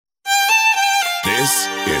This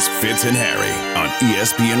is Fitz and Harry on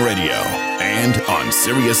ESPN Radio and on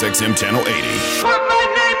SiriusXM Channel 80. Put my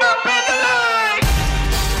name up in the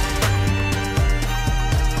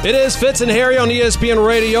line! It is Fitz and Harry on ESPN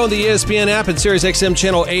Radio and the ESPN app and SiriusXM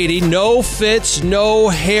Channel 80. No Fitz, no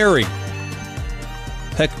Harry.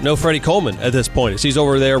 Heck, no Freddie Coleman at this point. He's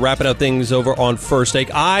over there wrapping up things over on First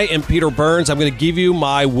Take. I am Peter Burns. I'm going to give you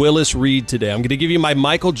my Willis Reed today. I'm going to give you my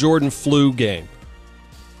Michael Jordan flu game.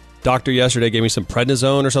 Doctor yesterday gave me some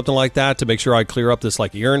prednisone or something like that to make sure I clear up this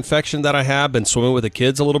ear infection that I have. Been swimming with the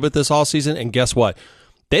kids a little bit this all season, and guess what?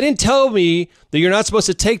 They didn't tell me that you're not supposed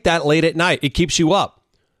to take that late at night. It keeps you up.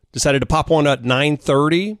 Decided to pop one at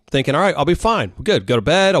 9:30, thinking, all right, I'll be fine. Good. Go to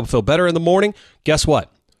bed. I'll feel better in the morning. Guess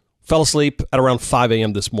what? Fell asleep at around 5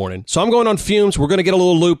 a.m. this morning. So I'm going on fumes. We're going to get a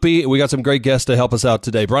little loopy. We got some great guests to help us out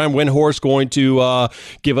today. Brian Windhorst going to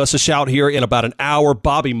give us a shout here in about an hour.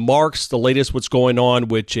 Bobby Marks, the latest what's going on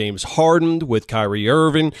with James Harden, with Kyrie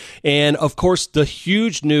Irving, and, of course, the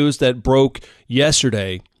huge news that broke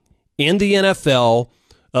yesterday in the NFL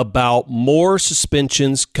about more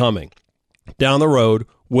suspensions coming down the road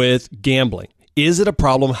with gambling. Is it a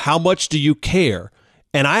problem? How much do you care?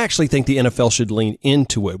 And I actually think the NFL should lean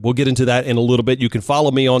into it. We'll get into that in a little bit. You can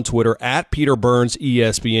follow me on Twitter at Peter Burns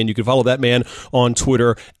ESPN. You can follow that man on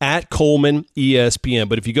Twitter at Coleman ESPN.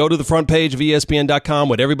 But if you go to the front page of ESPN.com,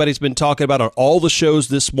 what everybody's been talking about on all the shows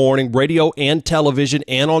this morning, radio and television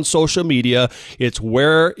and on social media, it's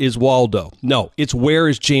where is Waldo? No, it's where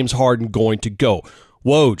is James Harden going to go?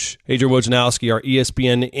 Woj, Adrian Wojnarowski, our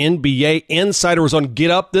ESPN NBA insider, was on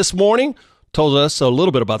Get Up this morning, told us a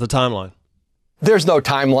little bit about the timeline. There's no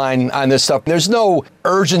timeline on this stuff. There's no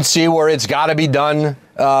urgency where it's got to be done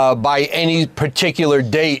by any particular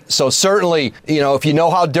date. So certainly, if you know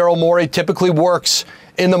how Daryl Morey typically works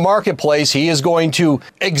in the marketplace, he is going to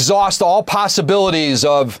exhaust all possibilities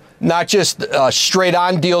of not just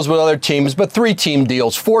straight-on deals with other teams, but 3-team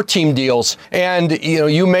deals, 4-team deals. And,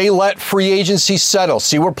 you may let free agency settle,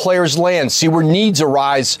 see where players land, see where needs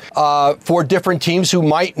arise for different teams who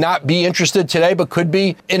might not be interested today, but could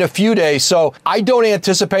be in a few days. So I don't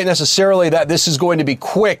anticipate necessarily that this is going to be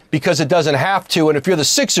quick because it doesn't have to. And if you're the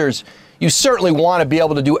Sixers, you certainly want to be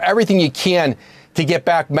able to do everything you can to get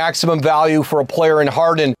back maximum value for a player in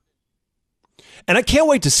Harden. And I can't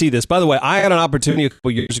wait to see this. By the way, I had an opportunity a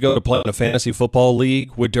couple years ago to play in a fantasy football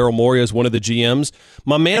league with Daryl Morey as one of the GMs.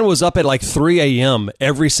 My man was up at 3 a.m.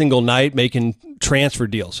 every single night making transfer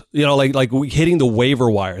deals, like hitting the waiver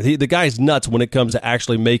wire. The guy's nuts when it comes to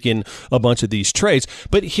actually making a bunch of these trades.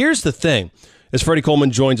 But here's the thing, as Freddie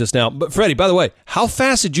Coleman joins us now. But Freddie, by the way, how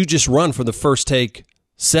fast did you just run from the First Take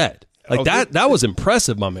set? That was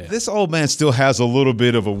impressive, my man. This old man still has a little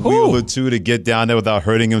bit of a wheel or two to get down there without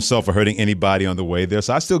hurting himself or hurting anybody on the way there.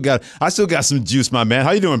 So I still got some juice, my man.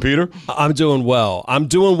 How you doing, Peter? I'm doing well.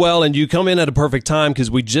 And you come in at a perfect time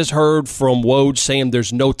because we just heard from Woj saying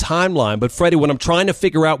there's no timeline. But Freddie, what I'm trying to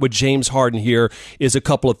figure out with James Harden here is a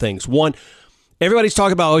couple of things. One, everybody's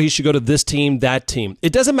talking about, he should go to this team, that team.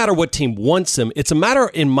 It doesn't matter what team wants him. It's a matter,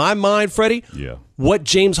 in my mind, Freddie, what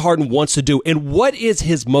James Harden wants to do. And what is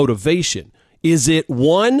his motivation? Is it,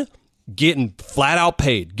 one, getting flat out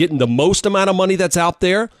paid, getting the most amount of money that's out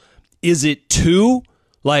there? Is it two,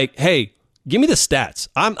 hey, give me the stats.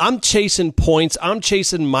 I'm chasing points. I'm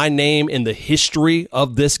chasing my name in the history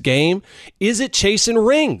of this game. Is it chasing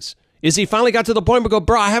rings? Is he finally got to the point where go,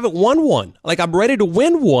 bro, I haven't won one. I'm ready to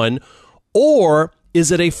win one. Or is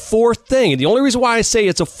it a fourth thing? And the only reason why I say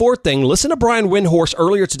it's a fourth thing, listen to Brian Windhorst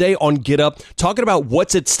earlier today on Get Up talking about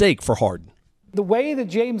what's at stake for Harden. The way that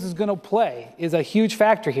James is going to play is a huge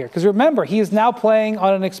factor here. Because remember, he is now playing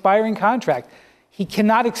on an expiring contract. He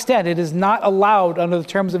cannot extend. It is not allowed under the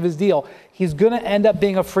terms of his deal. He's going to end up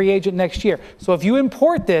being a free agent next year. So if you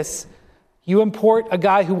import this, you import a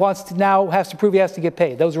guy who has to prove he has to get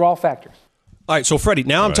paid. Those are all factors. All right, so Freddie,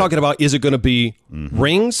 now I'm talking about, is it going to be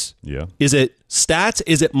rings? Yeah. Is it stats?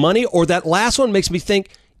 Is it money? Or that last one makes me think,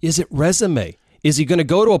 is it resume? Is he going to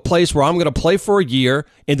go to a place where I'm going to play for a year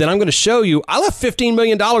and then I'm going to show you, I left $15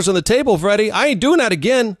 million on the table, Freddie. I ain't doing that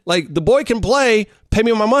again. The boy can play. Pay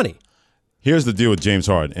me my money. Here's the deal with James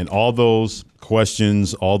Harden. And all those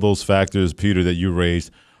questions, all those factors, Peter, that you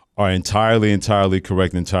raised are entirely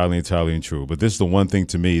correct, entirely true. But this is the one thing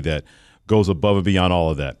to me that goes above and beyond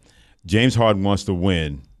all of that. James Harden wants to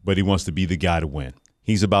win, but he wants to be the guy to win.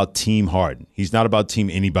 He's about Team Harden. He's not about Team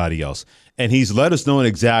anybody else. And he's let us know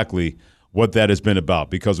exactly what that has been about,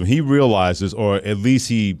 because when he realizes, or at least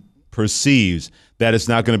he perceives, that it's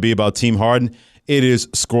not going to be about Team Harden, it is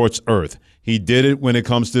scorched earth. He did it when it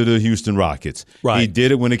comes to the Houston Rockets. Right. He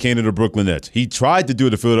did it when it came to the Brooklyn Nets. He tried to do it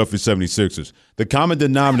to the Philadelphia 76ers. The common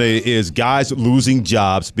denominator is guys losing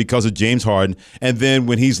jobs because of James Harden, and then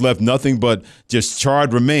when he's left nothing but just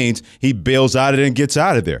charred remains, he bails out of it and gets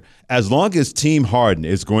out of there. As long as Team Harden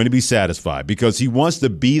is going to be satisfied because he wants to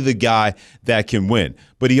be the guy that can win.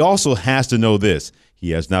 But he also has to know this.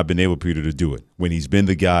 He has not been able, Peter, to do it when he's been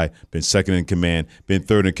the guy, been second in command, been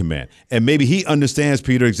third in command. And maybe he understands,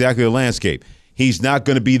 Peter, exactly the landscape. He's not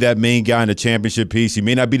going to be that main guy in the championship piece. He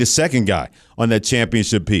may not be the second guy on that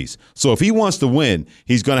championship piece. So if he wants to win,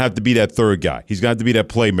 he's going to have to be that third guy. He's going to have to be that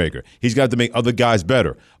playmaker. He's got to make other guys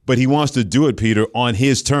better. But he wants to do it, Peter, on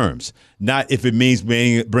his terms, not if it means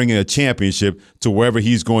bringing a championship to wherever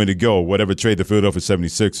he's going to go, whatever trade the Philadelphia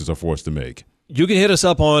 76ers are forced to make. You can hit us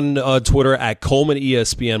up on Twitter at Coleman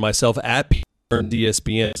ESPN, myself at Peter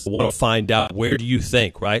ESPN. I want to find out, where do you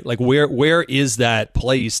think, right? Like where is that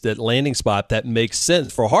place, that landing spot that makes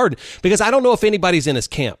sense for Harden? Because I don't know if anybody's in his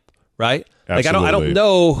camp, right? Absolutely. Like I don't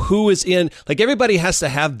know who is in. Like everybody has to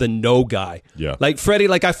have the no guy. Yeah. Like Freddie,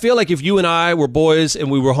 like I feel like if you and I were boys and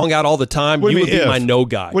we were hung out all the time, you would be my no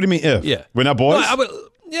guy. What do you mean if? Yeah. We're not boys?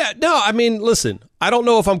 I mean, listen, I don't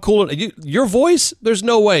know if I'm cool. Your voice, there's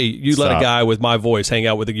no way you let a guy with my voice hang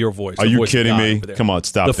out with your voice. Are you kidding me? Come on,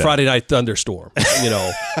 stop that. The Friday Night Thunderstorm,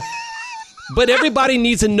 But everybody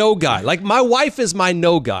needs a no guy. Like my wife is my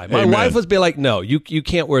no guy. My wife would be like, no, you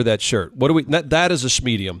can't wear that shirt. What do we? That is a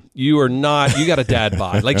schmedium. You are not. You got a dad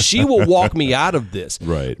bod. Like she will walk me out of this.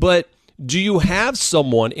 Right. But do you have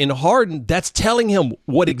someone in Harden that's telling him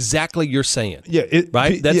what exactly you're saying? Yeah.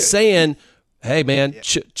 That's saying, hey man,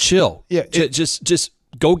 chill. Yeah. Just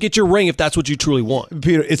go get your ring if that's what you truly want.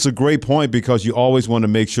 Peter, it's a great point because you always want to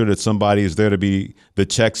make sure that somebody is there to be the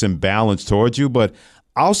checks and balance towards you. But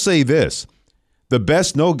I'll say this. The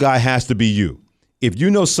best no guy has to be you. If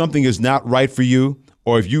you know something is not right for you,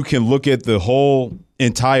 or if you can look at the whole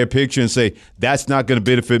entire picture and say, that's not going to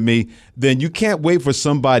benefit me, then you can't wait for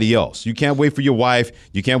somebody else. You can't wait for your wife.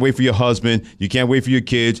 You can't wait for your husband. You can't wait for your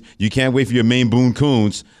kids. You can't wait for your Maine Boone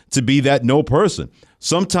Coons to be that no person.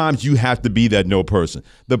 Sometimes you have to be that no person.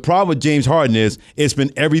 The problem with James Harden is it's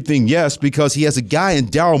been everything yes because he has a guy in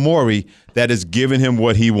Daryl Morey that has given him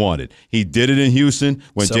what he wanted. He did it in Houston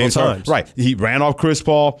when Several James Harden. times. Right. He ran off Chris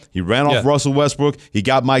Paul. He ran off Russell Westbrook. He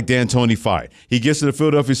got Mike D'Antoni fired. He gets to the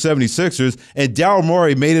Philadelphia 76ers, and Daryl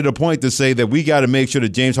Morey made it a point to say that we got to make sure that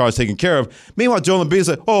James Harden's taken care of. Meanwhile, Joel Embiid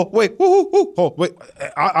said,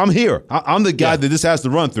 I'm here. I'm the guy that this has to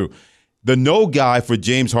run through. The no guy for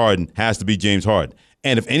James Harden has to be James Harden.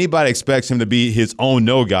 And if anybody expects him to be his own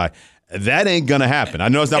no guy, that ain't gonna happen. I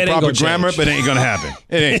know it's not proper grammar, but it ain't gonna happen.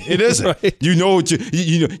 It isn't. Right. You know what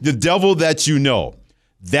you know the devil that you know.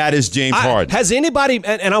 That is James Harden. Has anybody?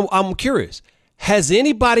 And I'm curious. Has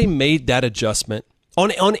anybody made that adjustment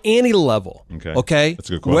on any level? Okay, that's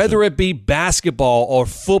a good question. Whether it be basketball or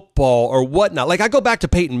football or whatnot. Like I go back to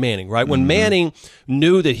Peyton Manning, right? When Manning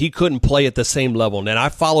knew that he couldn't play at the same level, and I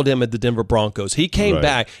followed him at the Denver Broncos. He came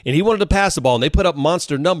back and he wanted to pass the ball, and they put up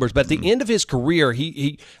monster numbers. But at the end of his career,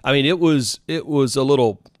 it was a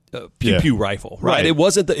little pew rifle, right? It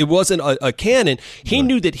wasn't a cannon. He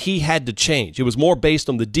knew that he had to change. It was more based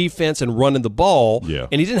on the defense and running the ball. Yeah.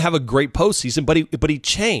 And he didn't have a great postseason, but he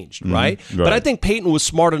changed, right? But I think Peyton was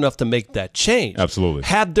smart enough to make that change. Absolutely.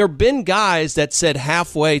 Had there been guys that said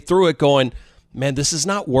halfway through it, going, "Man, this is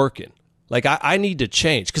not working. Like I need to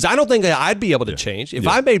change," because I don't think that I'd be able to change if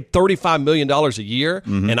I made $35 million a year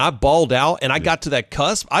and I balled out and I got to that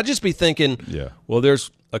cusp. I'd just be thinking, well,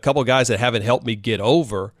 there's a couple of guys that haven't helped me get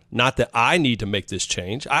over. Not that I need to make this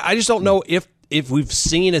change. I just don't know if we've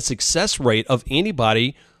seen a success rate of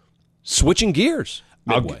anybody switching gears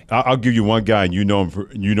midway. I'll give you one guy, and you know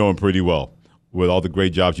him pretty well with all the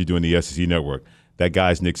great jobs you do in the SEC network. That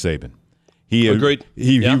guy's Nick Saban. He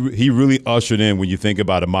really ushered in when you think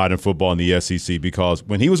about a modern football in the SEC, because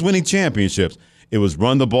when he was winning championships, it was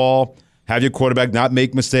run the ball, have your quarterback not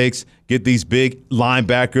make mistakes, get these big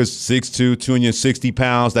linebackers, 6'2", 260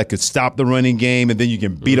 pounds, that could stop the running game, and then you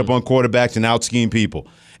can beat up on quarterbacks and out-scheme people.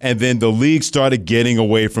 And then the league started getting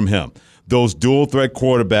away from him. Those dual-threat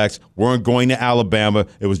quarterbacks weren't going to Alabama.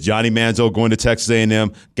 It was Johnny Manziel going to Texas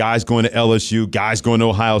A&M, guys going to LSU, guys going to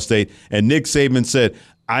Ohio State. And Nick Saban said,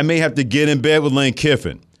 I may have to get in bed with Lane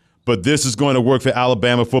Kiffin, but this is going to work for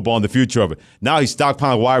Alabama football in the future of it. Now he's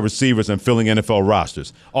stockpiling wide receivers and filling NFL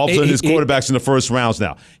rosters. All of a sudden, his quarterback's in the first rounds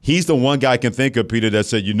now. He's the one guy I can think of, Peter, that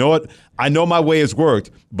said, you know what? I know my way has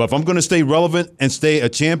worked, but if I'm going to stay relevant and stay a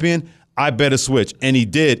champion, I better switch. And he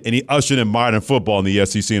did, and he ushered in modern football in the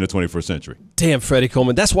SEC in the 21st century. Damn, Freddie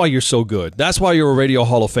Coleman, that's why you're so good. That's why you're a Radio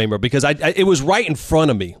Hall of Famer, because it was right in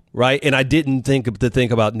front of me, right? And I didn't think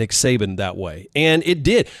about Nick Saban that way. And it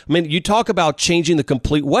did. I mean, you talk about changing the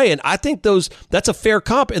complete way, and I think that's a fair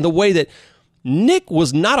comp in the way that Nick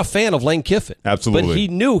was not a fan of Lane Kiffin. Absolutely. But he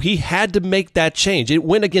knew he had to make that change. It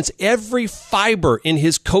went against every fiber in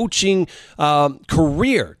his coaching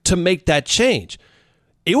career to make that change.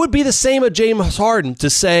 It would be the same at James Harden to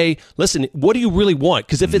say, listen, what do you really want?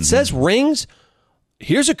 Because if it says rings,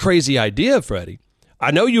 here's a crazy idea, Freddie.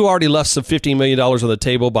 I know you already left some $15 million on the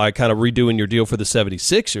table by kind of redoing your deal for the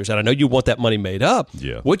 76ers, and I know you want that money made up.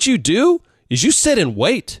 Yeah. What you do is you sit and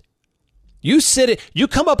wait. You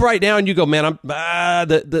come up right now and you go, man, my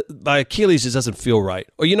Achilles just doesn't feel right.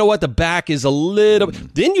 Or you know what, the back is a little.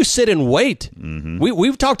 Then you sit and wait. Mm-hmm.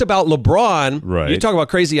 We've talked about LeBron. Right. You talk about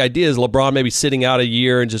crazy ideas. LeBron maybe sitting out a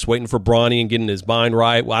year and just waiting for Bronny and getting his mind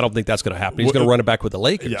right. Well, I don't think that's going to happen. He's going to run it back with the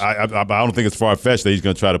Lakers. Yeah, I don't think it's far-fetched that he's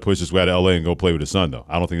going to try to push his way to L.A. and go play with his son, though.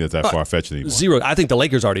 I don't think that's that far-fetched anymore. Zero. I think the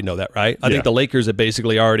Lakers already know that, right? I think the Lakers have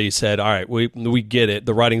basically already said, all right, we get it.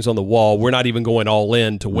 The writing's on the wall. We're not even going all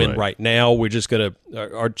in to win right now. We're just going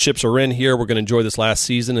to our chips are in here. We're going to enjoy this last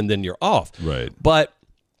season, and then you're off. Right. But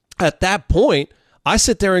at that point, I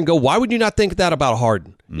sit there and go, why would you not think that about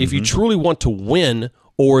Harden? If you truly want to win,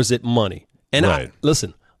 or is it money? And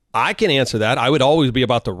listen, I can answer that. I would always be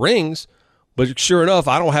about the rings, but sure enough,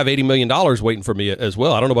 I don't have $80 million waiting for me as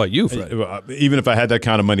well. I don't know about you, Fred. Even if I had that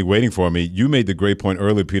kind of money waiting for me, you made the great point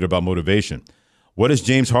earlier, Peter, about motivation. What is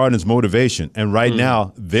James Harden's motivation? And right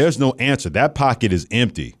now, there's no answer. That pocket is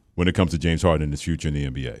empty when it comes to James Harden and his future in the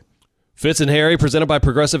NBA. Fitz and Harry, presented by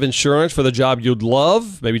Progressive Insurance for the job you'd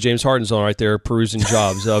love. Maybe James Harden's on right there perusing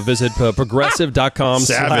jobs. Visit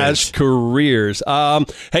progressive.com/careers.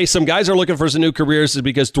 Hey, some guys are looking for some new careers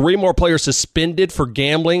because 3 more players suspended for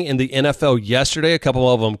gambling in the NFL yesterday. A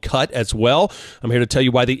couple of them cut as well. I'm here to tell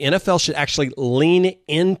you why the NFL should actually lean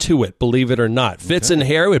into it, believe it or not. Fitz and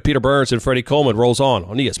Harry with Peter Burns and Freddie Coleman rolls on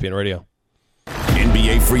ESPN Radio.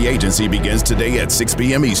 NBA free agency begins today at 6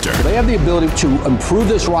 p.m. Eastern. They have the ability to improve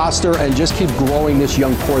this roster and just keep growing this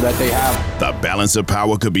young core that they have. The balance of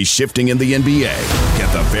power could be shifting in the NBA.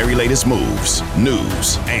 Get the very latest moves,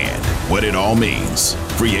 news, and what it all means.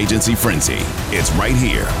 Free agency frenzy. It's right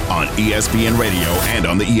here on ESPN Radio and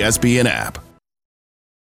on the ESPN app.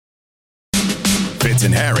 Fitz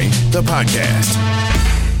and Harry, the podcast.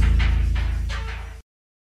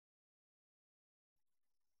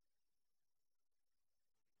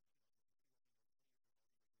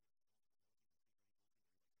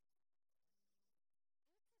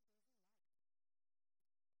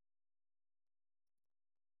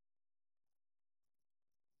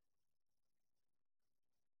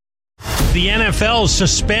 The NFL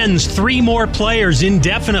suspends 3 more players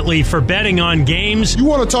indefinitely for betting on games. You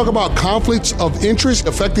want to talk about conflicts of interest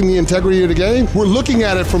affecting the integrity of the game? We're looking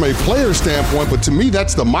at it from a player standpoint, but to me,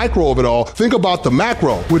 that's the micro of it all. Think about the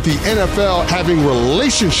macro with the NFL having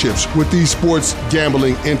relationships with these sports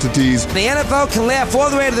gambling entities. The NFL can laugh all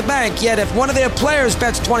the way to the bank, yet if one of their players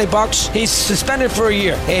bets $20, he's suspended for a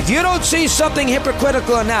year. If you don't see something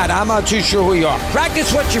hypocritical in that, I'm not too sure who you are.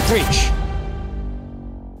 Practice what you preach.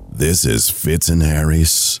 This is Fitz and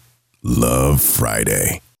Harry's Love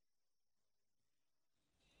Friday.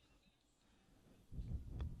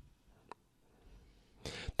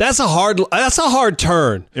 That's a hard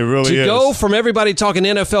turn. It really is. To go from everybody talking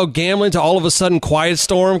NFL gambling to all of a sudden Quiet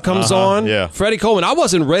Storm comes on. Yeah. Freddie Coleman, I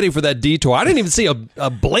wasn't ready for that detour. I didn't even see a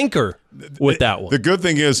blinker with that one. The good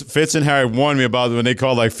thing is Fitz and Harry warned me about when they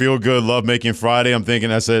call like Feel Good Love Making Friday. I'm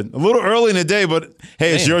thinking, I said, a little early in the day, but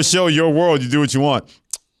hey, it's your show, your world. You do what you want.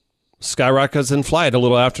 Skyrockets in flight, a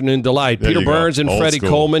little afternoon delight. There Peter Burns and Freddie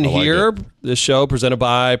Coleman here. This show presented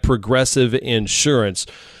by Progressive Insurance.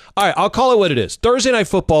 All right, I'll call it what it is. Thursday Night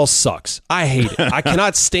Football sucks. I hate it. I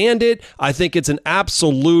cannot stand it. I think it's an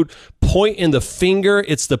absolute point in the finger.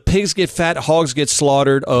 It's the pigs get fat, hogs get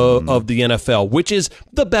slaughtered of the NFL, which is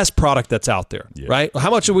the best product that's out there, right?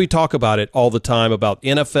 How much do we talk about it all the time, about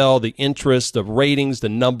NFL, the interest, the ratings, the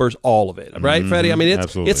numbers, all of it, right, Freddie? I mean,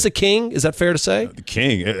 it's the king. Is that fair to say? The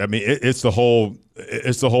king. I mean, it's the whole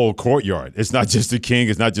courtyard. It's not just the king.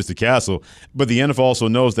 It's not just the castle. But the NFL also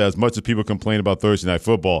knows that as much as people complain about Thursday Night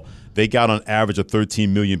Football, they got on average of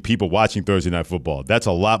 13 million people watching Thursday Night Football. That's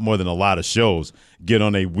a lot more than a lot of shows get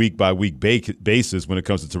on a week-by-week basis when it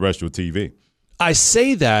comes to terrestrial TV. I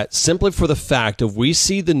say that simply for the fact of we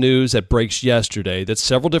see the news that breaks yesterday that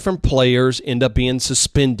several different players end up being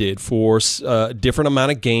suspended for a different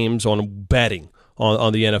amount of games on betting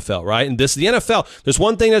on the NFL, right? And the NFL, there's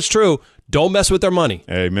one thing that's true. Don't mess with their money.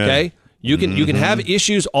 Amen. Okay? You can have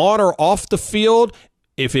issues on or off the field.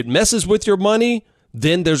 If it messes with your money,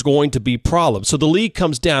 then there's going to be problems. So the league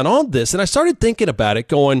comes down on this, and I started thinking about it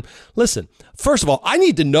going, listen, first of all, I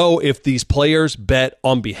need to know if these players bet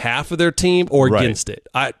on behalf of their team or against it.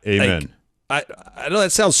 Amen. I know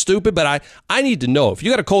that sounds stupid, but I need to know. If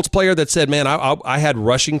you got a Colts player that said, man, I had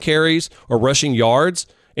rushing carries or rushing yards,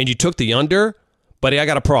 and you took the under, buddy, I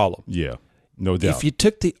got a problem. Yeah, no doubt. If you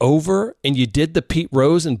took the over and you did the Pete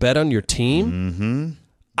Rose and bet on your team,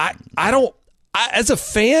 I don't. As a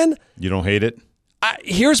fan, you don't hate it.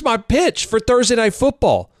 Here's my pitch for Thursday Night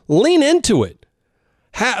Football: lean into it.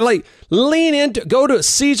 Lean into. Go to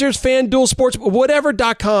Caesars, FanDuel, Sports,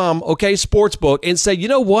 whatever.com. Okay, sportsbook, and say, you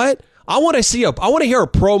know what? I want to hear a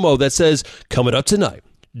promo that says, coming up tonight,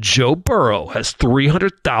 Joe Burrow has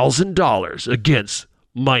 $300,000 against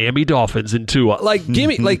Miami Dolphins in Tua. Give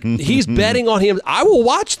me, he's betting on him. I will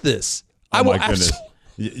watch this. Oh my goodness.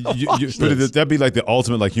 That'd be like the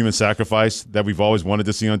ultimate human sacrifice that we've always wanted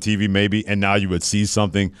to see on TV, maybe, and now you would see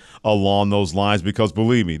something along those lines, because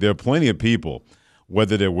believe me, there are plenty of people,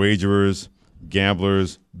 whether they're wagerers,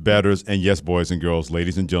 gamblers, bettors, and yes, boys and girls,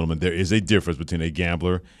 ladies and gentlemen, there is a difference between a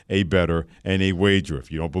gambler, a bettor, and a wagerer.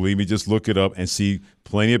 If you don't believe me, just look it up and see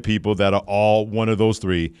plenty of people that are all one of those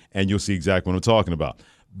three, and you'll see exactly what I'm talking about.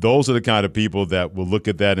 Those are the kind of people that will look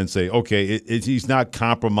at that and say, okay, he's not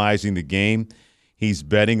compromising the game. He's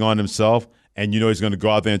betting on himself, and he's going to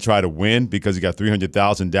go out there and try to win because he got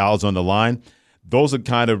 $300,000 on the line. Those are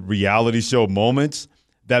kind of reality show moments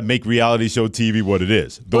that make reality show TV what it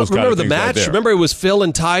is. Remember the match? Right, remember it was Phil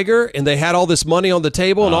and Tiger, and they had all this money on the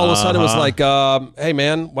table, and all of a sudden it was like, "Hey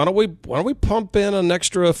man, why don't we pump in an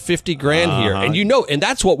extra $50,000 here?" And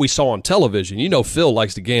that's what we saw on television. Phil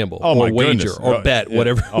likes to gamble, or wager, or bet,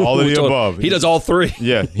 whatever. All of the above. He does all three.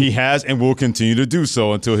 Yeah, he has, and will continue to do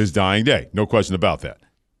so until his dying day. No question about that.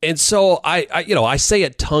 And so I say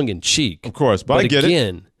it tongue in cheek, of course, but I get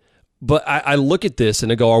it. But I look at this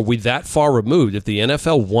and I go, are we that far removed? If the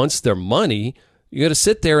NFL wants their money, you got to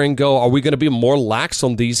sit there and go, are we going to be more lax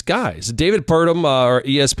on these guys? David Purdom, our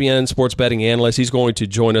ESPN sports betting analyst, he's going to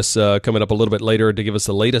join us coming up a little bit later to give us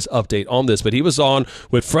the latest update on this. But he was on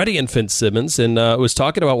with Freddie and Fitzsimmons and was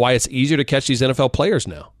talking about why it's easier to catch these NFL players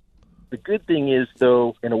now. The good thing is,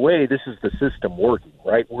 though, in a way, this is the system working,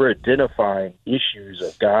 right? We're identifying issues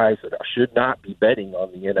of guys that should not be betting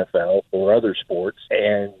on the NFL or other sports,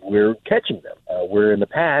 and we're catching them. Where in the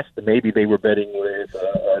past, maybe they were betting with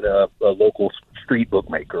a local street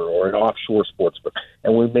bookmaker or an offshore sports book,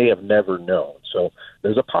 and we may have never known. So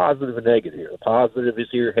there's a positive and negative here. The positive is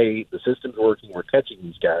here, hey, the system's working, we're catching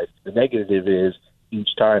these guys. The negative is each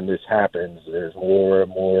time this happens, there's more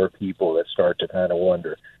and more people that start to kind of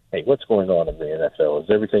wonder, hey, what's going on in the NFL? Is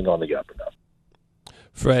everything on the up and up?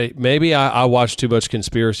 Freddie, maybe I watch too much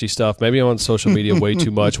conspiracy stuff. Maybe I'm on social media way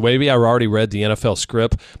too much. Maybe I already read the NFL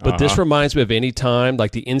script. But this reminds me of any time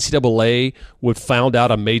like the NCAA would found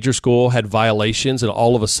out a major school had violations, and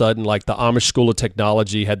all of a sudden, like the Amish School of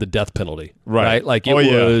Technology had the death penalty. Right? Like it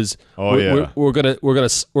was. We're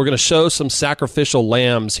gonna show some sacrificial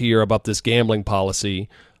lambs here about this gambling policy.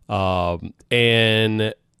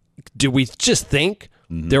 And do we just think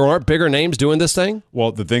there aren't bigger names doing this thing?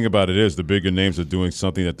 Well, the thing about it is the bigger names are doing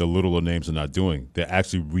something that the littler names are not doing. They're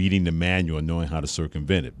actually reading the manual and knowing how to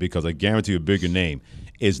circumvent it, because I guarantee a bigger name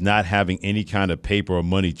is not having any kind of paper or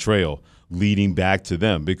money trail leading back to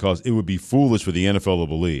them, because it would be foolish for the NFL to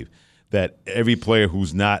believe that every player who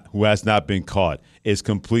has not been caught is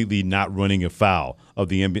completely not running afoul of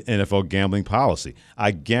the NFL gambling policy.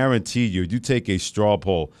 I guarantee you take a straw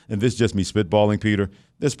poll, and this is just me spitballing, Peter,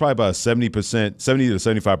 there's probably about 70 to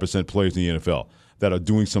 75% players in the NFL that are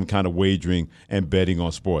doing some kind of wagering and betting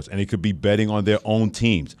on sports. And it could be betting on their own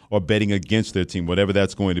teams or betting against their team, whatever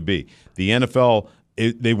that's going to be. The NFL,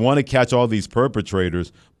 they want to catch all these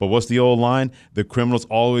perpetrators, but what's the old line? The criminals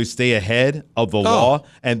always stay ahead of the law,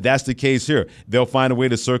 and that's the case here. They'll find a way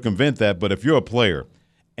to circumvent that, but if you're a player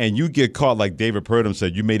and you get caught, like David Purdom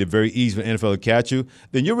said, you made it very easy for the NFL to catch you,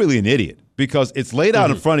 then you're really an idiot, because it's laid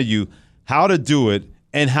out in front of you how to do it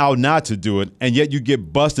and how not to do it, and yet you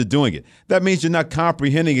get busted doing it. That means you're not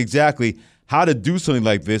comprehending exactly how to do something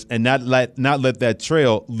like this and not let that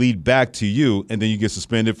trail lead back to you, and then you get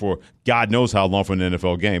suspended for God knows how long from an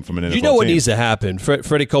NFL game, from an NFL You know what team. needs to happen?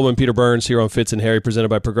 Freddie Coleman, Peter Burns here on Fitz and Harry, presented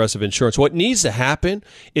by Progressive Insurance. What needs to happen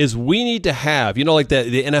is we need to have, like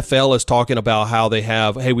the NFL is talking about how they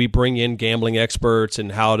have, hey, we bring in gambling experts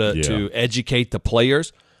and how to educate the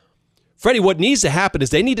players. Freddie, what needs to happen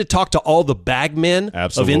is they need to talk to all the bagmen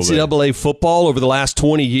of NCAA football over the last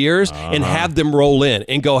 20 years and have them roll in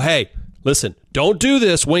and go, hey, listen, don't do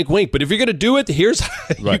this, wink, wink. But if you're going to do it, here's how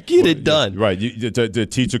you get it done. Right. To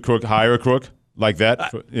teach a crook, hire a crook like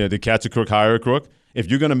that. To catch a crook, hire a crook. If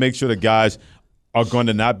you're going to make sure the guys are going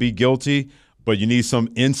to not be guilty, but you need some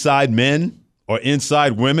inside men or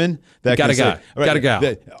inside women that got a guy. Right, got a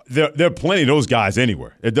gal. There are plenty of those guys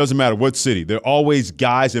anywhere. It doesn't matter what city. There are always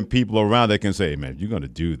guys and people around that can say, hey, man, if you're going to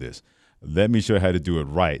do this, let me show you how to do it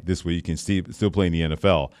right. This way you can still play in the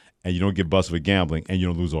NFL and you don't get busted for gambling and you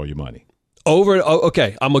don't lose all your money.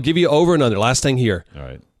 Okay, I'm going to give you over and under. Last thing here. All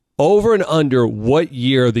right. Over and under what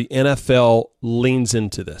year the NFL leans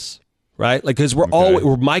into this, right? Like, because we're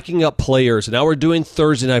miking up players, and now we're doing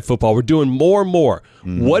Thursday Night Football. We're doing more and more.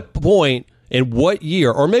 Mm-hmm. What point and what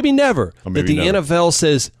year, or maybe never, that the NFL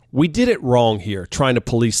says, we did it wrong here, trying to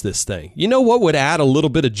police this thing? You know what would add a little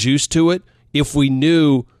bit of juice to it? If we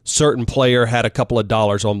knew certain player had a couple of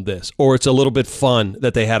dollars on this, or it's a little bit fun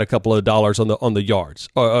that they had a couple of dollars on the yards,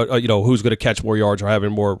 or who's going to catch more yards or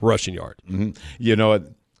having more rushing yard. Mm-hmm. You know what?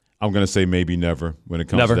 I'm going to say maybe never when it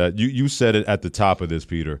comes to that. You said it at the top of this,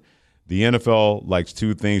 Peter. The NFL likes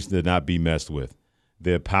two things to not be messed with: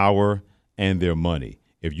 their power and their money.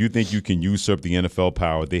 If you think you can usurp the NFL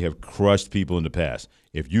power, they have crushed people in the past.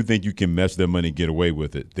 If you think you can mess their money and get away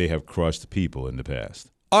with it, they have crushed people in the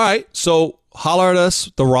past. All right, so holler at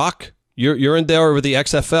us, The Rock. You're in there with the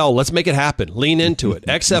XFL. Let's make it happen. Lean into it.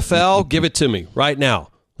 XFL, give it to me right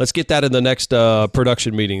now. Let's get that in the next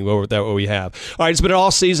production meeting that we have. All right, it's been an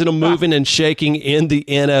all season of moving and shaking in the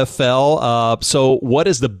NFL. So what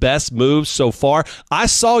is the best move so far? I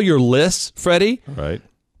saw your list, Freddie. All right.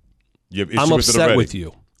 I'm upset with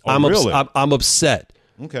you. Really? I'm upset.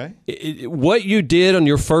 Okay. What you did on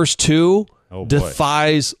your first two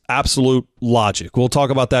defies absolute logic. We'll talk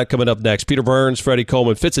about that coming up next. Peter Burns, Freddie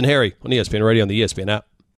Coleman, Fitz and Harry on ESPN Radio on the ESPN app.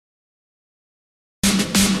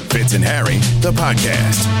 Fitz and Harry, the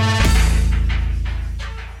podcast.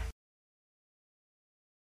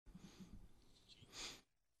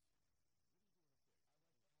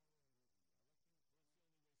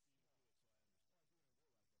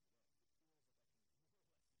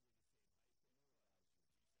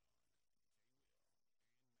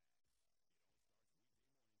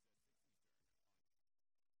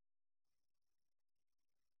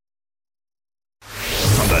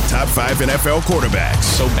 The top 5 NFL quarterbacks.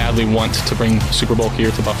 So badly want to bring Super Bowl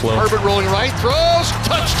here to Buffalo. Herbert rolling right, throws,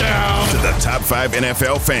 touchdown. To the top 5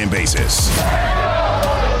 NFL fan bases.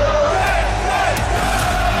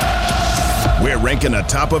 We're ranking the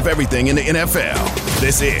top of everything in the NFL.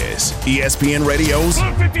 This is ESPN Radio's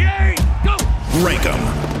 158, go! Rank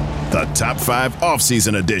 'em, the top 5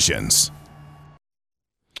 offseason editions.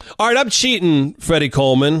 All right, I'm cheating, Freddie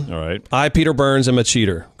Coleman. All right. I, Peter Burns, am a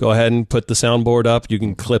cheater. Go ahead and put the soundboard up. You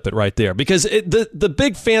can clip it right there. Because the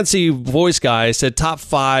big fancy voice guy said top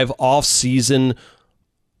 5 off-season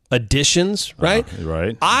additions, right?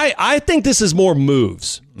 Right. I think this is more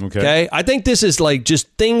moves. Okay. I think this is like just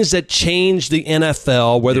things that change the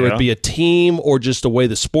NFL, whether it be a team or just the way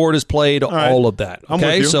the sport is played, all of that. Okay. I'm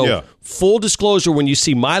with you. So full disclosure, when you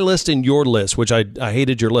see my list and your list, which I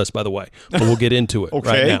hated your list, by the way, but we'll get into it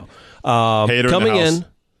right now. Coming in,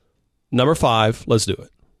 number 5, let's do it.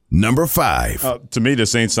 Number 5. To me, the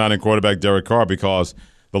Saints signing quarterback Derek Carr because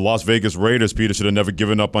the Las Vegas Raiders, Peter, should have never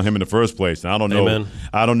given up on him in the first place. Now, I don't know. Amen.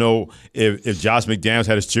 I don't know if Josh McDaniels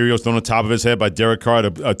had his Cheerios thrown on top of his head by Derek Carr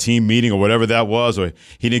at a team meeting or whatever that was, or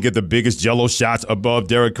he didn't get the biggest Jell-O shots above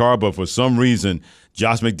Derek Carr, but for some reason,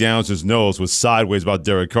 Josh McDaniels' nose was sideways about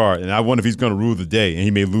Derek Carr, and I wonder if he's going to rule the day, and he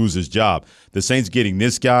may lose his job. The Saints getting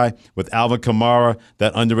this guy with Alvin Kamara,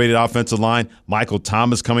 that underrated offensive line, Michael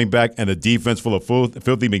Thomas coming back, and a defense full of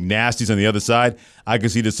filthy McNasties on the other side, I can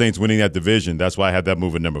see the Saints winning that division. That's why I had that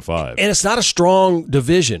move at number 5. And it's not a strong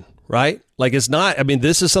division, right? Like, it's not. I mean,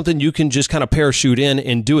 this is something you can just kind of parachute in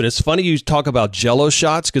and do it. It's funny you talk about Jell-O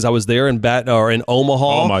shots because I was there in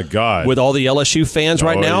Omaha. Oh my God, with all the LSU fans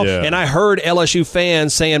right now, yeah. And I heard LSU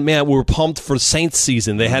fans saying, "Man, we were pumped for Saints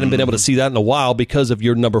season. They hadn't been able to see that in a while because of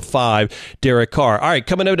your number 5, Derek Carr." All right,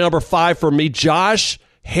 coming up to number 5 for me, Josh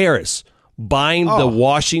Harris buying the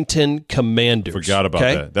Washington Commanders. Forgot about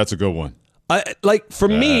that. That's a good one. For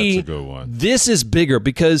me, that's a good one. This is bigger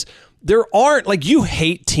because there aren't, like, you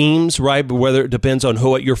hate teams, right? But whether it depends on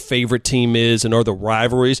what your favorite team is and or the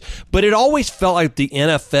rivalries. But it always felt like the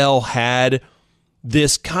NFL had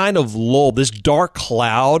this kind of lull, this dark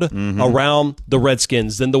cloud around the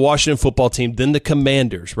Redskins, then the Washington football team, then the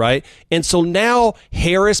Commanders, right? And so now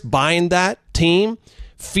Harris buying that team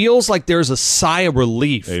feels like there's a sigh of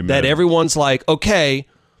relief. Amen. That everyone's like, okay,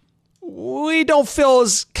 we don't feel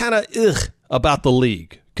as kind of about the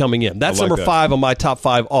league coming in. That's number 5 on my top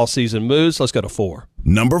 5 all-season moves. Let's go to 4.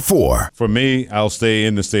 Number 4. For me, I'll stay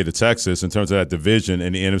in the state of Texas in terms of that division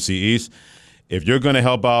in the NFC East. If you're going to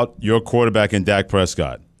help out your quarterback in Dak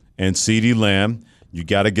Prescott and CeeDee Lamb, you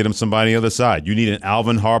got to get him somebody on the other side. You need an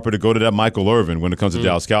Alvin Harper to go to that Michael Irvin when it comes to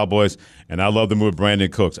Dallas Cowboys. And I love the move of Brandon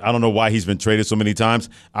Cooks. I don't know why he's been traded so many times.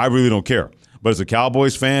 I really don't care. But as a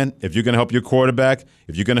Cowboys fan, if you're going to help your quarterback,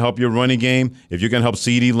 if you're going to help your running game, if you're going to help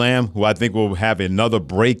CeeDee Lamb, who I think will have another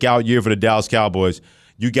breakout year for the Dallas Cowboys,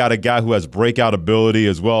 you got a guy who has breakout ability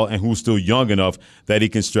as well and who's still young enough that he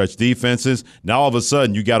can stretch defenses. Now all of a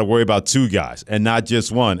sudden you got to worry about 2 guys and not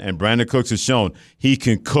just one. And Brandon Cooks has shown he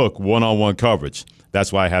can cook one-on-one coverage.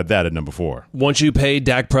 That's why I had that at number 4. Once you paid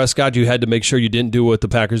Dak Prescott, you had to make sure you didn't do what the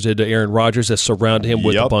Packers did to Aaron Rodgers, that surrounded him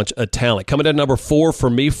with a bunch of talent. Coming at number 4 for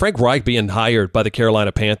me, Frank Reich being hired by the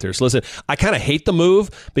Carolina Panthers. Listen, I kind of hate the move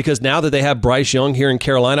because now that they have Bryce Young here in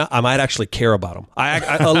Carolina, I might actually care about him.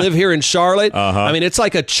 I live here in Charlotte. I mean, it's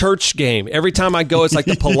like a church game. Every time I go, it's like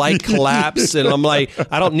the polite collapse, and I'm like,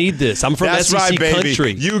 I don't need this. I'm from That's SEC right, baby.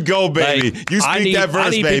 country. You go, baby. Like, you speak that verse, I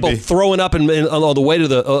need baby. people throwing up on the way to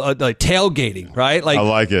the like tailgating, right? Like, I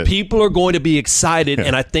like it. People are going to be excited,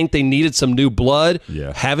 and I think they needed some new blood.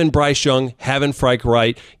 Yeah. Having Bryce Young, having Frank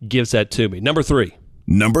Reich gives that to me. Number 3.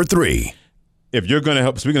 Number 3. If you're going to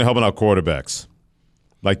help, speaking of helping out quarterbacks,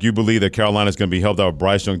 like you believe that Carolina's going to be helped out with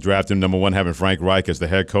Bryce Young drafting number 1, having Frank Reich as the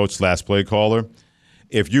head coach / play caller,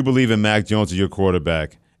 if you believe in Mac Jones as your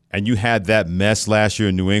quarterback and you had that mess last year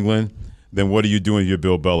in New England, then what are you doing with your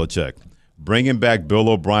Bill Belichick? Bringing back Bill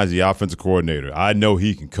O'Brien as the offensive coordinator. I know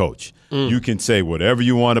he can coach. You can say whatever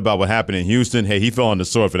you want about what happened in Houston. Hey, he fell on the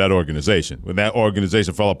sword for that organization. When that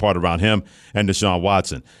organization fell apart around him and Deshaun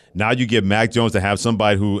Watson. Now you get Mac Jones to have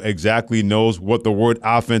somebody who exactly knows what the word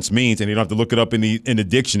offense means, and you don't have to look it up in the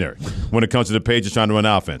dictionary when it comes to the pages trying to run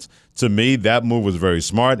offense. To me, that move was very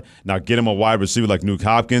smart. Now get him a wide receiver like Nuke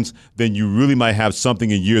Hopkins, then you really might have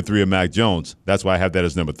something in year 3 of Mac Jones. That's why I have that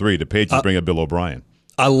as number 3. The pages bring up Bill O'Brien.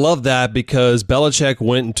 I love that because Belichick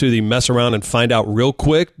went into the mess around and find out real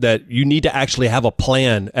quick that you need to actually have a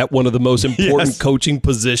plan at one of the most important coaching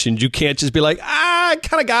positions. You can't just be like, I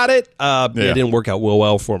kind of got it. It didn't work out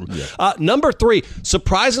well for him. Yeah. Number 3,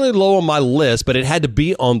 surprisingly low on my list, but it had to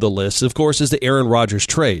be on the list, of course, is the Aaron Rodgers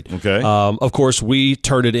trade. Okay. Of course, we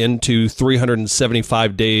turned it into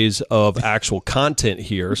 375 days of actual content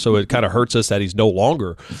here, so it kind of hurts us that he's no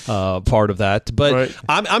longer part of that. But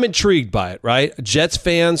I'm intrigued by it, right? Jets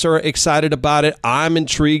fans are excited about it. I'm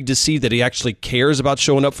intrigued to see that he actually cares about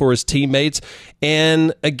showing up for his teammates.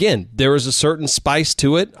 And again, there is a certain spice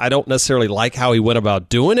to it. I don't necessarily like how he went about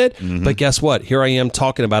doing it, but guess what? Here I am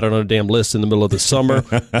talking about it on a damn list in the middle of the summer.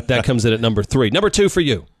 That comes in at number 3. Number 2 for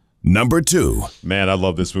you. Number 2. Man, I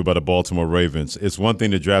love this move by the Baltimore Ravens. It's one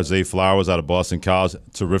thing to draft Zay Flowers out of Boston College,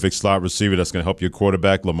 terrific slot receiver that's going to help your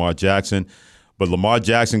quarterback, Lamar Jackson. But Lamar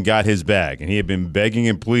Jackson got his bag, and he had been begging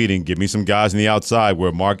and pleading, give me some guys on the outside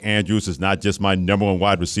where Mark Andrews is not just my number 1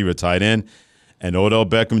 wide receiver tight end. And Odell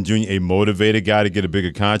Beckham Jr., a motivated guy to get a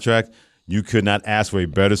bigger contract. You could not ask for a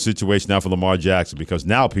better situation now for Lamar Jackson because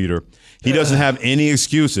now, Peter, he doesn't have any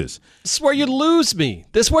excuses. This is where you lose me.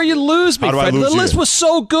 This is where you lose me. How do I lose the you? list was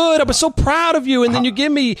so good. I was so proud of you, and then you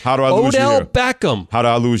give me Odell Beckham. How do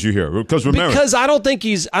I lose you here? Because remember, because I don't think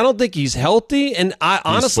he's healthy, and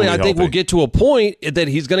I think we'll get to a point that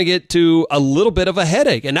he's going to get to a little bit of a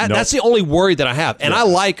headache, and that's the only worry that I have. And I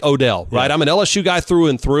like Odell, right? I'm an LSU guy through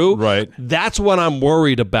and through. Right. That's what I'm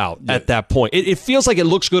worried about at that point. It feels like it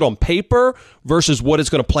looks good on paper versus what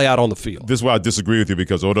it's going to play out on the field. This is why I disagree with you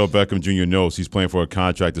because Odell Beckham Jr. knows he's playing for a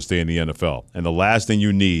contract to stay in the NFL. And the last thing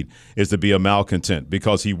you need is to be a malcontent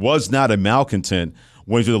because he was not a malcontent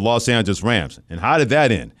when he was with the Los Angeles Rams. And how did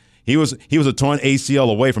that end? He was a torn ACL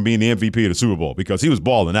away from being the MVP of the Super Bowl because he was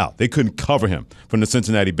balling out. They couldn't cover him from the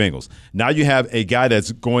Cincinnati Bengals. Now you have a guy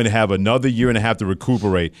that's going to have another year and a half to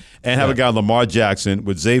recuperate and have a guy Lamar Jackson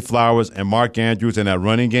with Zay Flowers and Mark Andrews in that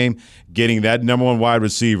running game getting that number 1 wide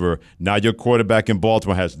receiver. Now your quarterback in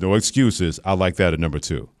Baltimore has no excuses. I like that at number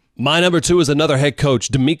 2. My number 2 is another head coach.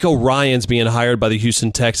 DeMeco Ryans being hired by the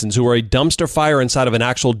Houston Texans, who are a dumpster fire inside of an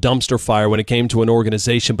actual dumpster fire when it came to an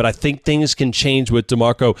organization. But I think things can change with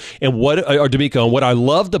DeMeco. And what I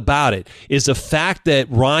loved about it is the fact that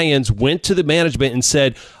Ryans went to the management and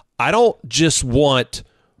said, I don't just want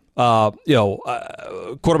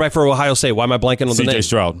quarterback for Ohio State. Why am I blanking on the name? C.J.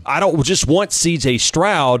 Stroud. I don't just want C.J.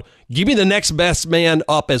 Stroud. Give me the next best man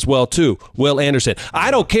up as well, too, Will Anderson.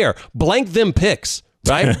 I don't care. Blank them picks.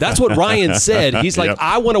 Right? That's what Ryan said. He's like, Yep.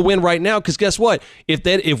 I want to win right now because guess what?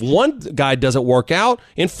 If one guy doesn't work out,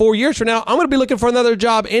 in 4 years from now, I'm going to be looking for another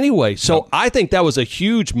job anyway. So I think that was a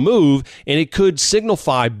huge move, and it could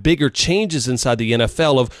signify bigger changes inside the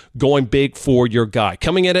NFL of going big for your guy.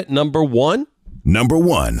 Coming in at number one. Number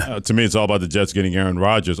one. To me, it's all about the Jets getting Aaron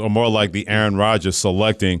Rodgers, or more like the Aaron Rodgers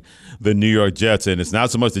selecting the New York Jets. And it's not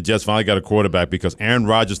so much the Jets finally got a quarterback, because Aaron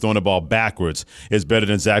Rodgers throwing the ball backwards is better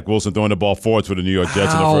than Zach Wilson throwing the ball forwards for the New York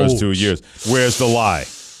Jets in the first 2 years. Where's the lie?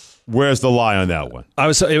 Where's the lie on that one?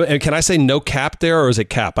 Can I say no cap there, or is it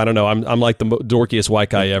cap? I don't know. I'm like the dorkiest white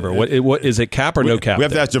guy ever. What is it, cap or no cap? We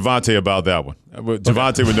have to ask Javante about that one.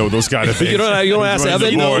 Javante would know those kind of things. You don't want to ask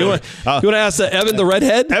Evan? You want to ask Evan, the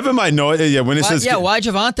redhead? Evan might know it. Yeah, when it says why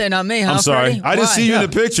Javante, not me? Huh, I'm sorry, Freddie? I didn't see you in the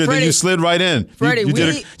picture. Then you slid right in. Freddie,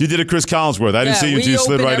 you did a Chris Collinsworth. I didn't see you until you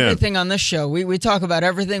slid right in. We open everything on this show. We talk about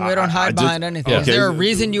everything. We don't hide behind anything. Okay. Is there a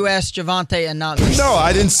reason you asked Javante and not me? No,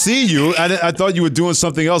 I didn't see you. I thought you were doing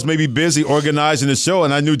something else, maybe busy organizing the show,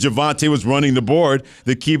 and I knew Javante was running the board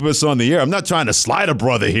to keep us on the air. I'm not trying to slide a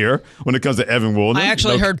brother here when it comes to Evan Woolner. I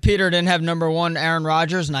actually heard Peter didn't have number one Aaron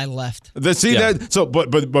Rodgers, and I left. That? So,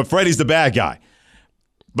 but Freddie's the bad guy.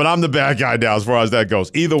 But I'm the bad guy now as far as that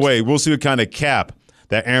goes. Either way, we'll see what kind of cap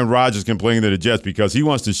that Aaron Rodgers can play into the Jets, because he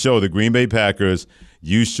wants to show the Green Bay Packers,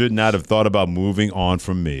 you should not have thought about moving on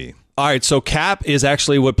from me. All right, so cap is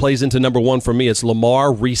actually what plays into number one for me. It's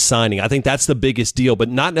Lamar re-signing. I think that's the biggest deal, but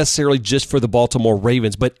not necessarily just for the Baltimore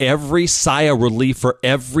Ravens, but every sigh of relief for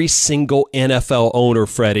every single NFL owner,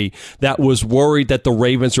 Freddie, that was worried that the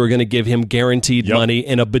Ravens were going to give him guaranteed money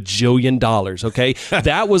and $1 bajillion, okay?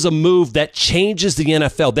 That was a move that changes the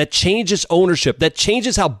NFL, that changes ownership, that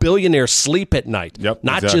changes how billionaires sleep at night.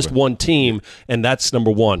 Not just one team, and that's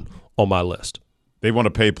number one on my list. They want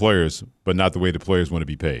to pay players, but not the way the players want to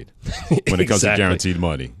be paid when it comes to guaranteed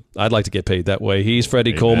money. I'd like to get paid that way. He's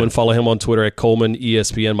Freddie Coleman. Follow him on Twitter at Coleman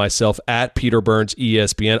ESPN. Myself at Peter Burns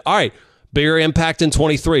ESPN. All right, bigger impact in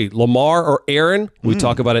 23. Lamar or Aaron? We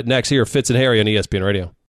talk about it next here. Fitz and Harry on ESPN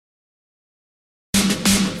Radio.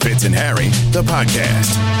 Fitz and Harry, the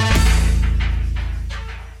podcast.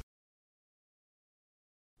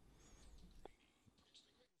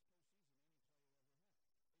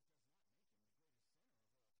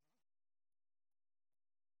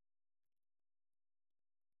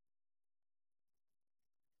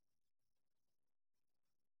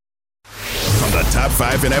 The top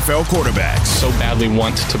 5 NFL quarterbacks. So badly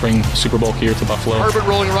want to bring Super Bowl here to Buffalo. Herbert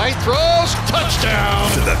rolling right, throws, touchdown.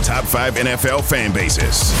 To the top 5 NFL fan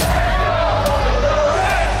bases.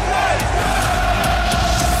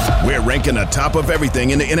 We're ranking the top of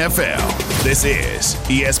everything in the NFL. This is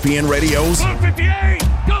ESPN Radio's 158,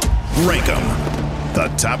 go! Rank 'em, the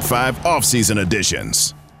top 5 offseason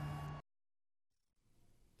editions.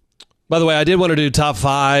 By the way, I did want to do top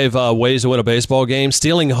 5 ways to win a baseball game.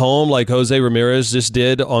 Stealing home like Jose Ramirez just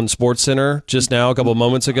did on SportsCenter just now a couple of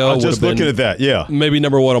moments ago. Just looking at that, yeah. Maybe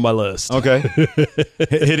number one on my list. Okay.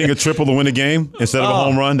 Hitting a triple to win a game instead of a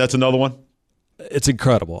home run, that's another one. It's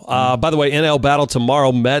incredible. By the way, NL battle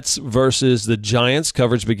tomorrow, Mets versus the Giants.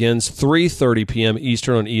 Coverage begins 3:30 p.m.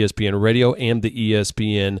 Eastern on ESPN Radio and the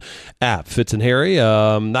ESPN app. Fitz and Harry,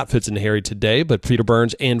 not Fitz and Harry today, but Peter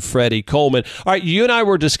Burns and Freddie Coleman. All right, you and I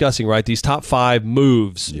were discussing, right, these top 5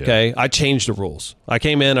 moves, okay? I changed the rules. I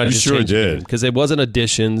came in, I just changed it because it wasn't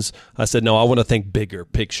additions. I said, no, I want to think bigger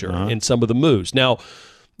picture in some of the moves. Now,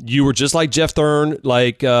 you were just like Jeff Thurn,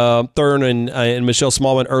 and Michelle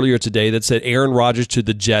Smallman earlier today that said Aaron Rodgers to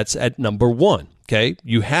the Jets at number 1. Okay,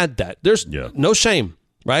 you had that. There's no shame,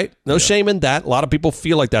 right? No shame in that. A lot of people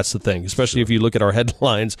feel like that's the thing, especially if you look at our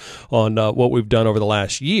headlines on what we've done over the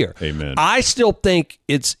last year. Amen. I still think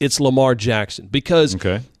it's Lamar Jackson because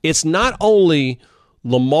it's not only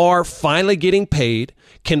Lamar finally getting paid,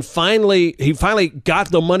 he finally got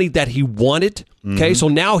the money that he wanted. Okay, so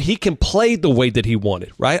now he can play the way that he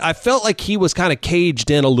wanted, right? I felt like he was kind of caged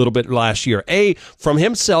in a little bit last year. From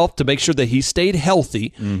himself to make sure that he stayed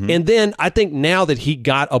healthy. And then I think now that he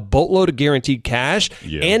got a boatload of guaranteed cash,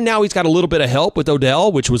 and now he's got a little bit of help with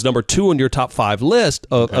Odell, which was number 2 on your top 5 list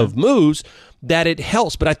of moves, that it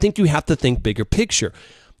helps. But I think you have to think bigger picture.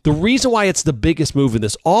 The reason why it's the biggest move in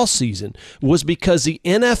this offseason was because the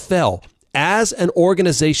NFL, as an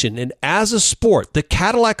organization and as a sport, the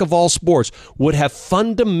Cadillac of all sports, would have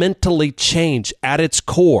fundamentally changed at its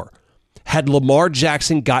core had Lamar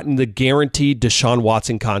Jackson gotten the guaranteed Deshaun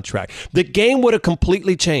Watson contract. The game would have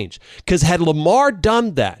completely changed because had Lamar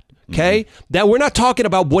done that, Okay? That we're not talking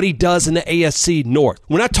about what he does in the AFC North.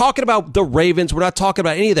 We're not talking about the Ravens. We're not talking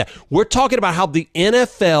about any of that. We're talking about how the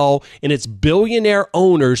NFL and its billionaire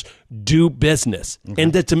owners do business.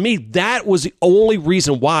 And that, to me, that was the only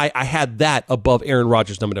reason why I had that above Aaron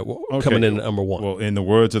Rodgers coming in at number one. Well, in the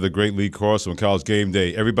words of the great Lee Carson on College Game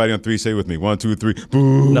Day, everybody on three say with me, 1, 2, 3,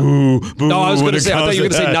 boo. No, I was going to say, I thought you were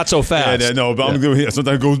going to say not so fast. No, but sometimes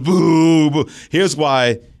it goes boo, boo. Here's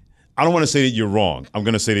why. I don't want to say that you're wrong. I'm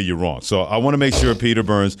going to say that you're wrong. So I want to make sure, Peter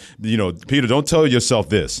Burns, Peter, don't tell yourself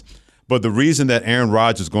this. But the reason that Aaron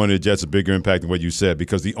Rodgers going to the Jets is a bigger impact than what you said,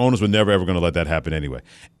 because the owners were never, ever going to let that happen anyway.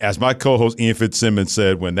 As my co-host Ian Fitzsimmons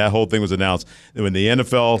said when that whole thing was announced, when the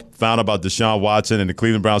NFL found about Deshaun Watson and the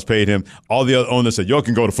Cleveland Browns paid him, all the other owners said, y'all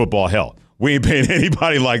can go to football hell. We ain't paying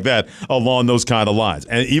anybody like that along those kind of lines.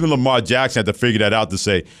 And even Lamar Jackson had to figure that out to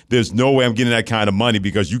say, there's no way I'm getting that kind of money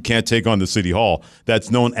because you can't take on the City Hall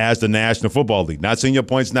that's known as the National Football League. Not saying your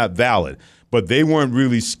point's not valid, but they weren't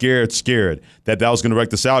really scared that was going to wreck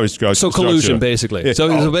the salary structure. So collusion, basically. Yeah.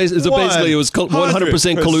 So basically it was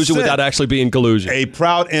 100% collusion without actually being collusion. A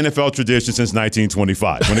proud NFL tradition since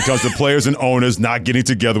 1925 when it comes to players and owners not getting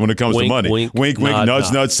together when it comes to money. Wink, wink,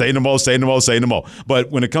 nudge, nudge, say no more, say no more, say no more.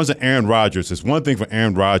 But when it comes to Aaron Rodgers, it's one thing for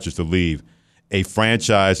Aaron Rodgers to leave a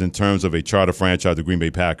franchise in terms of a charter franchise, the Green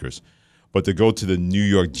Bay Packers, but to go to the New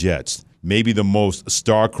York Jets, maybe the most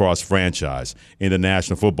star-crossed franchise in the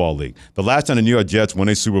National Football League. The last time the New York Jets won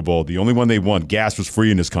a Super Bowl, the only one they won, gas was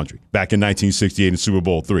free in this country, back in 1968 in Super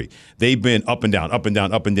Bowl III. They've been up and down, up and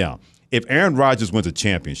down, up and down. If Aaron Rodgers wins a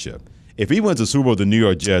championship, if he wins a Super Bowl with the New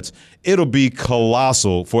York Jets, it'll be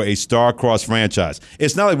colossal for a star-crossed franchise.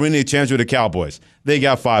 It's not like winning a championship with the Cowboys. They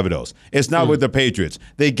got 5 of those. It's not with the Patriots.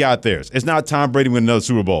 They got theirs. It's not Tom Brady winning another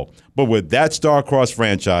Super Bowl. But with that star-crossed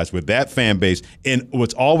franchise, with that fan base, in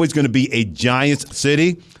what's always going to be a Giants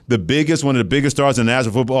city, one of the biggest stars in the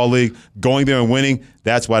National Football League, going there and winning,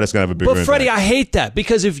 that's why that's going to have a bigger impact. But, Freddie, I hate that,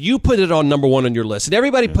 because if you put it on number one on your list, and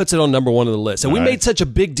everybody puts it on number one on the list, and we made such a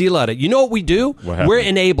big deal out of it, you know what we do? We're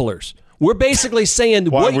enablers. We're basically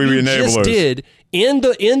saying what you just did in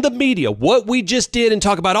the media, what we just did, and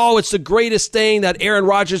talk about, it's the greatest thing that Aaron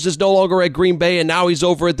Rodgers is no longer at Green Bay and now he's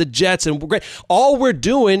over at the Jets. And all we're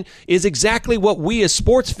doing is exactly what we as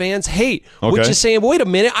sports fans hate, which is saying, wait a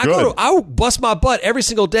minute, I bust my butt every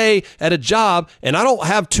single day at a job and I don't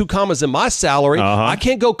have 2 commas in my salary. I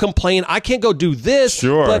can't go complain. I can't go do this.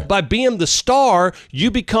 But by being the star,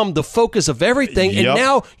 you become the focus of everything. And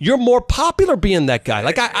now you're more popular being that guy.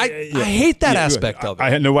 Like I hate that aspect of it.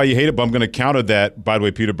 I know why you hate it, but I'm going to counter that. By the way,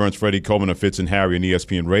 Peter Burns, Freddie Coleman, and Fitz and Harry on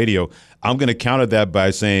ESPN Radio. I'm going to counter that by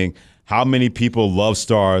saying how many people love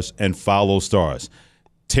stars and follow stars.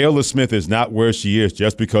 Taylor Swift is not where she is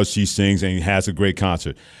just because she sings and has a great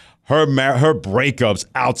concert. Her breakups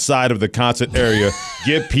outside of the concert area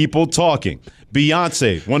get people talking.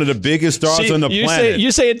 Beyonce, one of the biggest stars on the planet. You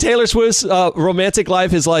saying Taylor Swift's romantic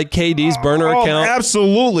life is like KD's burner account?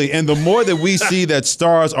 Absolutely. And the more that we see that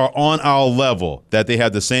stars are on our level, that they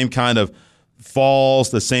have the same kind of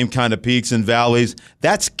falls, the same kind of peaks and valleys,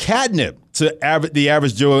 that's catnip to the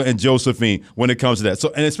average Joe and Josephine when it comes to that.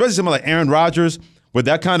 So, and especially someone like Aaron Rodgers, with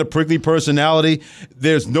that kind of prickly personality,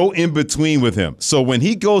 there's no in-between with him. So when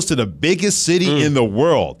he goes to the biggest city in the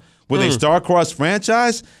world with a star-crossed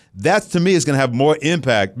franchise, that, to me, is going to have more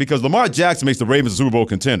impact because Lamar Jackson makes the Ravens a Super Bowl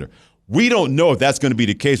contender. We don't know if that's going to be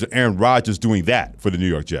the case with Aaron Rodgers doing that for the New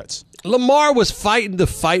York Jets. Lamar was fighting the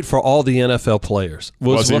fight for all the NFL players.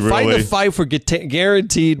 Was he fighting really? the fight for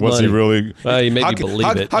guaranteed money. Was he really? You made me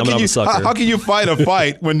believe it. I'm a sucker. How can you fight a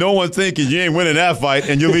fight when no one's thinking you ain't winning that fight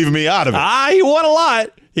and you're leaving me out of it? He won a lot.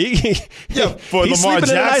 He's Lamar sleeping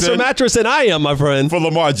in a nicer mattress than I am, my friend. For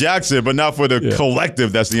Lamar Jackson, but not for the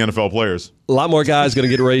collective that's the NFL players. A lot more guys going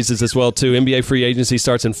to get raises as well, too. NBA free agency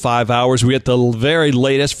starts in 5 hours. We get the very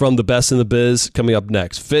latest from the best in the biz coming up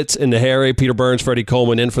next. Fitz and Harry, Peter Burns, Freddie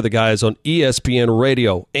Coleman in for the guys on ESPN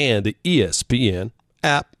Radio and the ESPN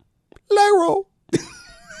app. Laro.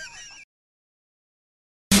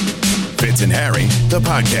 Fitz and Harry, the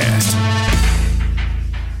podcast.